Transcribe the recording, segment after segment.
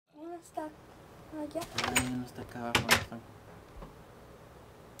está allá. Ay, no está acá abajo, no están.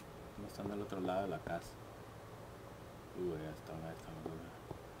 No están del otro lado de la casa. Ya están, ahí están.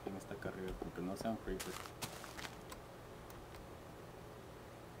 ¿Quién está acá arriba? Porque no sean creepers.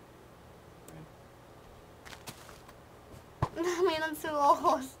 Miren sus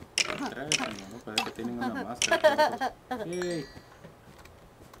ojos. Atrévete, ¿no? Parece que tienen una máscara. Yay.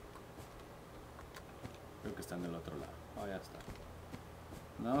 Creo que están del otro lado. Oh, ya está.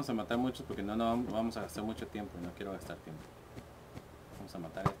 No vamos a matar muchos porque no vamos a gastar mucho tiempo y no quiero gastar tiempo. Vamos a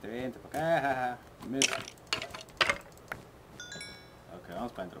matar a este, vente para acá. Ok,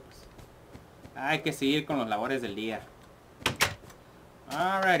 vamos para adentro pues. Hay que seguir con los labores del día.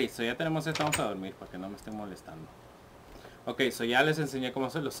 Alrighty, so ya tenemos esto, vamos a dormir para que no me estén molestando. Ok, so ya les enseñé cómo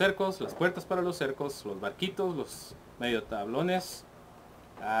hacer los cercos, las puertas para los cercos, los barquitos, los medio tablones,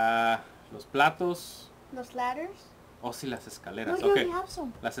 los platos. Los ladders. Oh, sí, las escaleras. No, you Ok, already have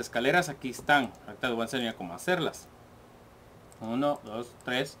some. las escaleras aquí están. Ahorita les voy a enseñar cómo hacerlas. 1, 2,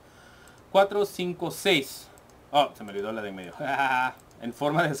 3, 4, 5, 6. Oh, se me olvidó la de en medio. En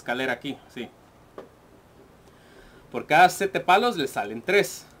forma de escalera aquí, sí. Por cada 7 palos le salen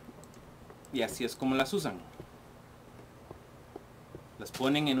 3. Y así es como las usan. Las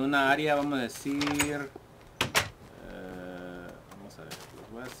ponen en una área, vamos a decir... vamos a ver,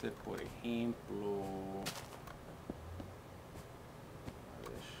 los voy a hacer por ejemplo...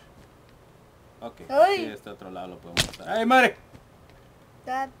 Ok, aquí de este otro lado lo podemos usar. ¡Ay, madre!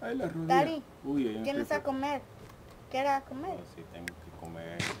 Dad, ¡Ay, la rodilla! Daddy, Uy, hay un ¿tienes creeper. a comer? ¿Quieres a comer? Oh, sí, tengo que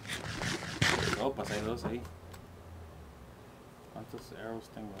comer. Oh, pues hay 2 ahí. ¿Cuántos arrows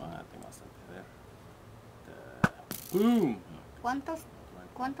tengo? Ah, tengo bastante. A ver. ¡Boom! ¿Cuántos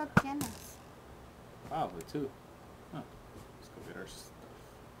tienes? Probably 2. Huh. Let's go get our stuff.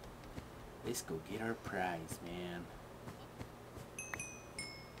 Let's go get our prize, man.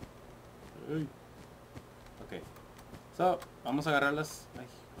 Uy. Ok. So, vamos a agarrarlas. Ay,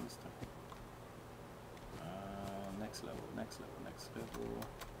 ¿dónde está? Next level, next level, next level.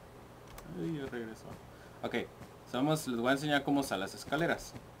 Ay, ya regresó. Ok. So, les voy a enseñar cómo usar las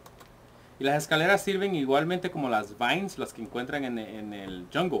escaleras. Y las escaleras sirven igualmente como las vines, las que encuentran en el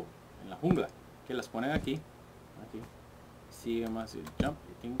jungle, en la jungla. Que las ponen aquí. Aquí. Sigue más el jump.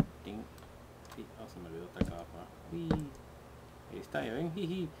 Ting, ting. Oh, se me olvidó otra acá abajo. Uy. Ahí está, ya ven.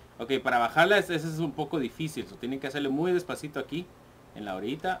 Jiji. Ok, para bajarla ese es un poco difícil. So, tienen que hacerle muy despacito aquí. En la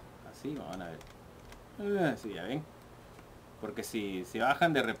orillita. Así, van a ver. Así, ya ven. Porque si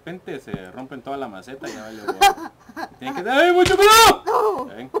bajan de repente se rompen toda la maceta y ya vale. Tienen que ¡ay, mucho cuidado!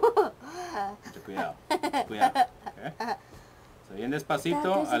 ¿Ya ven? Mucho cuidado. Cuidado. Okay. So, bien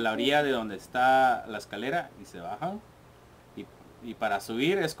despacito a la orilla de donde está la escalera y se bajan. Y para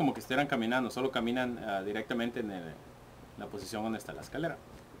subir es como que estuvieran caminando. Solo caminan directamente en la posición donde está la escalera.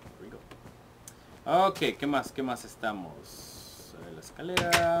 Ok, ¿qué más estamos? La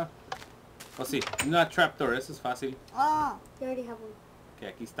escalera. Oh sí, una trapdoor, eso es fácil. Ah, you already have one. Ok,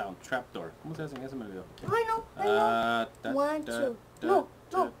 aquí está un trapdoor. ¿Cómo se hace? Ya se me olvidó. I know. 1, 2. No,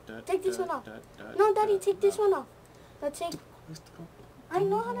 take this one off. No, Daddy, take this one off. Let's take. I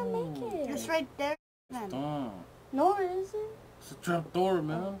know how to make it. It's right there. No, it isn't. Es un trapdoor,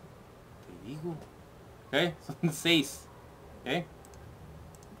 man. Te digo. Ok, son 6. Ok.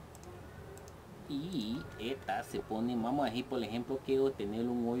 Y esta se pone, vamos a decir por ejemplo, quiero tener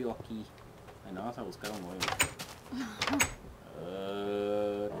un hoyo aquí. Bueno, vamos a buscar un hoyo.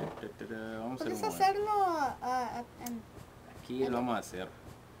 Vamos a ¿Puedes hacer un hoyo. hacerlo Aquí lo vamos a hacer.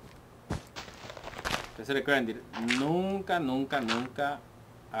 Que se recuerden, nunca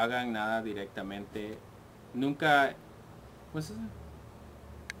hagan nada directamente. Nunca... Pues,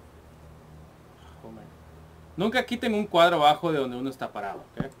 nunca quiten un cuadro abajo de donde uno está parado,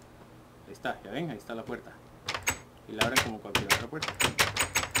 ¿ok? Ahí está, ya ven, ahí está la puerta. Y la abren como cualquier otra puerta.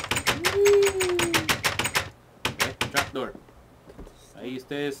 Okay, trapdoor. Ahí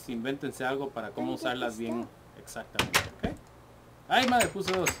ustedes invéntense algo para cómo usarlas bien exactamente, ¿ok? ¡Ay, madre!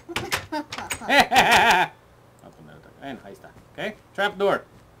 Puse 2. Voy a poner otra. Bueno, ahí está, ¿ok? Trapdoor.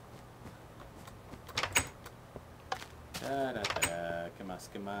 ¿Qué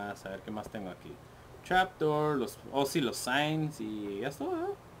más? A ver, ¿qué más tengo aquí? Trapdoor, los signs y esto,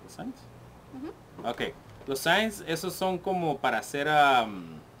 ¿no? Los signs. Ok, los signs, esos son como para hacer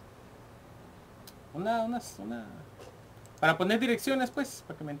para poner direcciones, pues,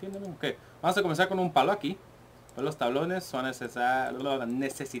 para que me entiendan. Ok, vamos a comenzar con un palo aquí. Pues los tablones van a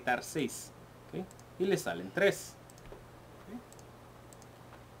necesitar 6. Okay, y le salen 3. Okay.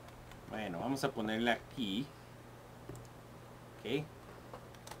 Bueno, vamos a ponerle aquí. Ok.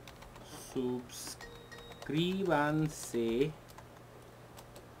 Suscríbanse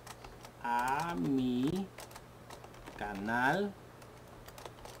a mi canal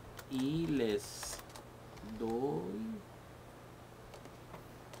y les doy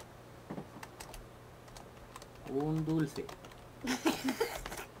un dulce.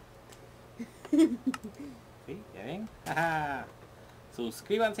 ¿Sí? ¿Ya ven?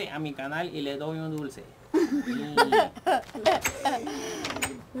 Suscríbanse a mi canal y les doy un dulce. Sí.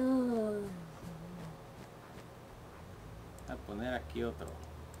 A poner aquí otro.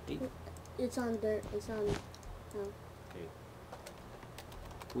 ¿Sí? It's on dirt. It's on. No. Okay.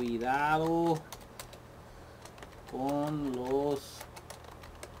 Cuidado con los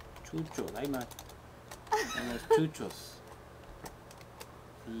chuchos. Ay, man. Con los chuchos.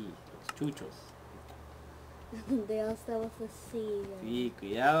 Sí, los chuchos. They all start with a C. Sí,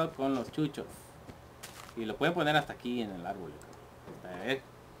 cuidado con los chuchos. Y lo pueden poner hasta aquí en el árbol. A ver.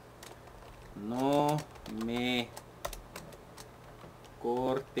 No me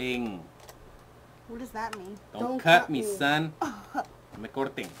corten. What does that mean? Don't cut me, son. No me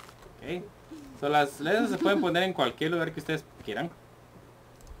corten. Okay. So, las letras se pueden poner en cualquier lugar que ustedes quieran.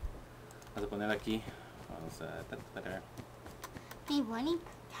 Vamos a poner aquí. Vamos a tratar. Mi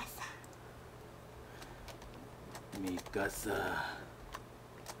bonita casa. Mi casa.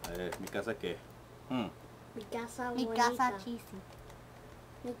 A ver, mi casa qué. Mi casa Mi bonita. casa cheesy.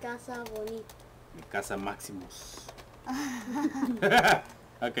 Mi casa bonita. Mi casa Maximus.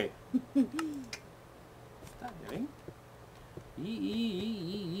 Ok. Está, ¿ya ven?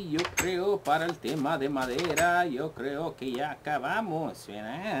 Y yo creo para el tema de madera, yo creo que ya acabamos. Sí,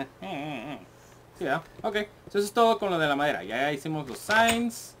 ¿verdad? Ok, eso es todo con lo de la madera. Ya hicimos los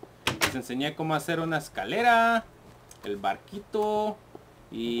signs. Les enseñé cómo hacer una escalera, el barquito,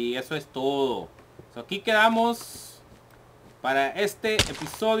 y eso es todo. So, aquí quedamos para este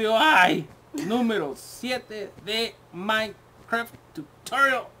episodio. ¡Ay! Número 7 de Minecraft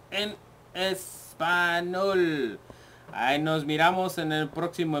Tutorial en español. Ahí nos miramos en el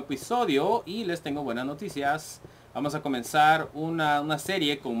próximo episodio y les tengo buenas noticias. Vamos a comenzar una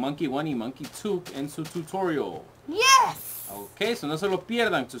serie con Monkey 1 y Monkey 2 en su tutorial. Yes! Ok, eso no se lo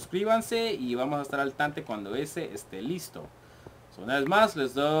pierdan. Suscríbanse y vamos a estar al tanto cuando ese esté listo. So, una vez más,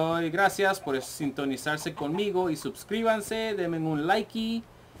 les doy gracias por sintonizarse conmigo y suscríbanse, denme un like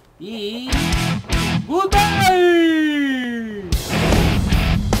y... ¡Goodbye!